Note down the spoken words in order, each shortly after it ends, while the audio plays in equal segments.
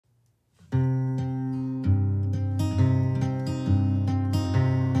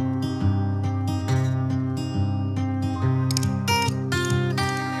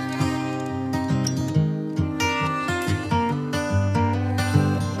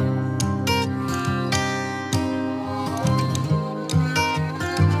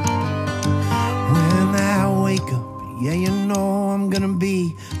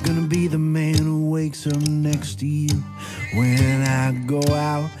to you. When I go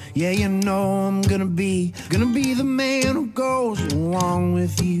out, yeah, you know I'm gonna be the man who goes along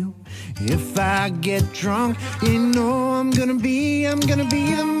with you. If I get drunk, you know I'm gonna be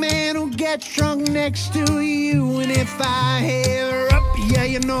the man who gets drunk next to you. And if I haver up, yeah,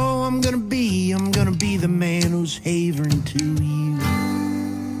 you know I'm gonna be the man who's havering to you.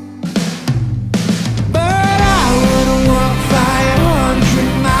 But I would walk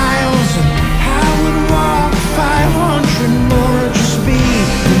 500 miles, and I would walk 500 more, just be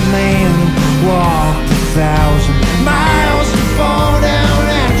the man who walked 1,000 miles to fall down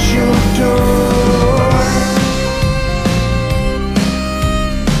at your door.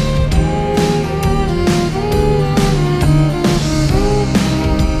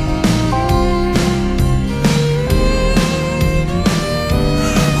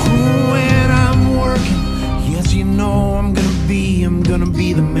 When I'm working, yes, you know I'm gonna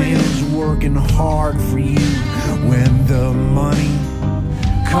be the man who's working hard for you. When the money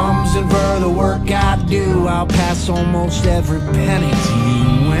comes in for the work I do, I'll pass almost every penny to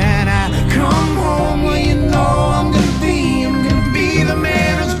you. When I come home, well, you know I'm gonna be the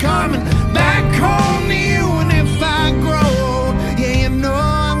man who's coming back home to you. And if I grow old, yeah, you know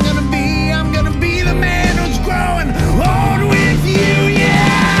I'm gonna be the man who's growing old with you.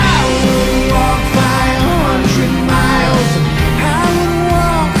 Yeah, I would walk 500 miles, and I would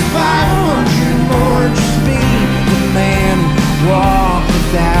walk 500 more, just be the man who walked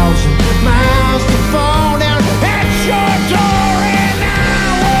 1,000 miles to fall down at your door. And I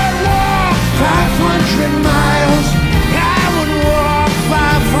would walk 500 miles, I would walk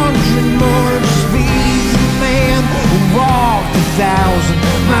 500 more, just be the man who walked 1,000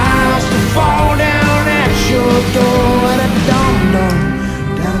 miles to fall down at your door. Da-dum-dum,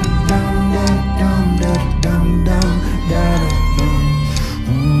 da-dum-dum, da-dum-dum, da-dum-dum, da-dum-dum,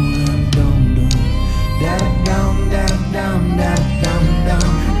 da-dum, da-dum, da-dum-dum,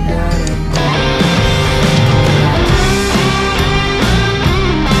 da-dum.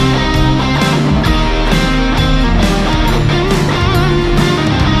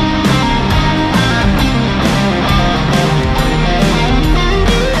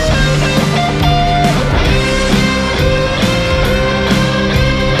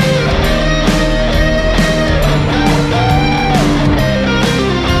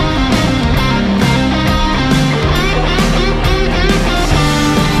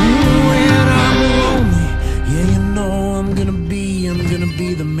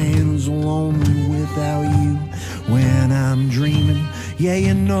 Yeah,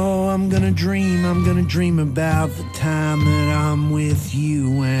 you know I'm gonna dream about the time that I'm with you.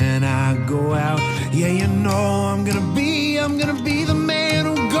 When I go out, yeah, you know I'm gonna be the man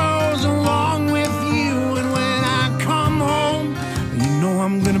who goes along with you. And when I come home, you know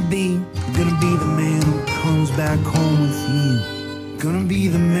I'm gonna be the man who comes back home with you. Gonna be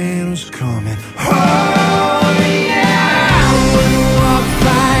the man who's coming home. Yeah, I would walk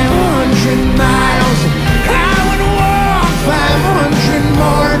 500 miles, I would walk 500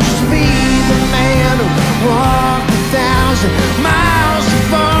 more, just be the man who walked 1,000 miles to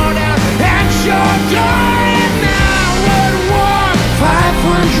fall down at your door. And I would walk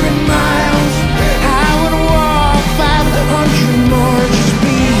 500 miles, I would walk 500 more, just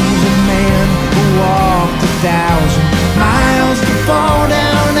be the man who walked 1,000 miles to fall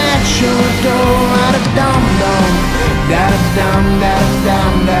down at your door. Da-da-dum-dum, da-da-dum,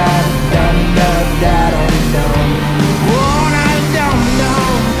 da-da-dum, da-da-dum, da-da-dum, da-da-dum,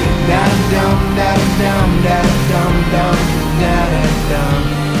 da-da-dum, da-da-dum, da-da-dum.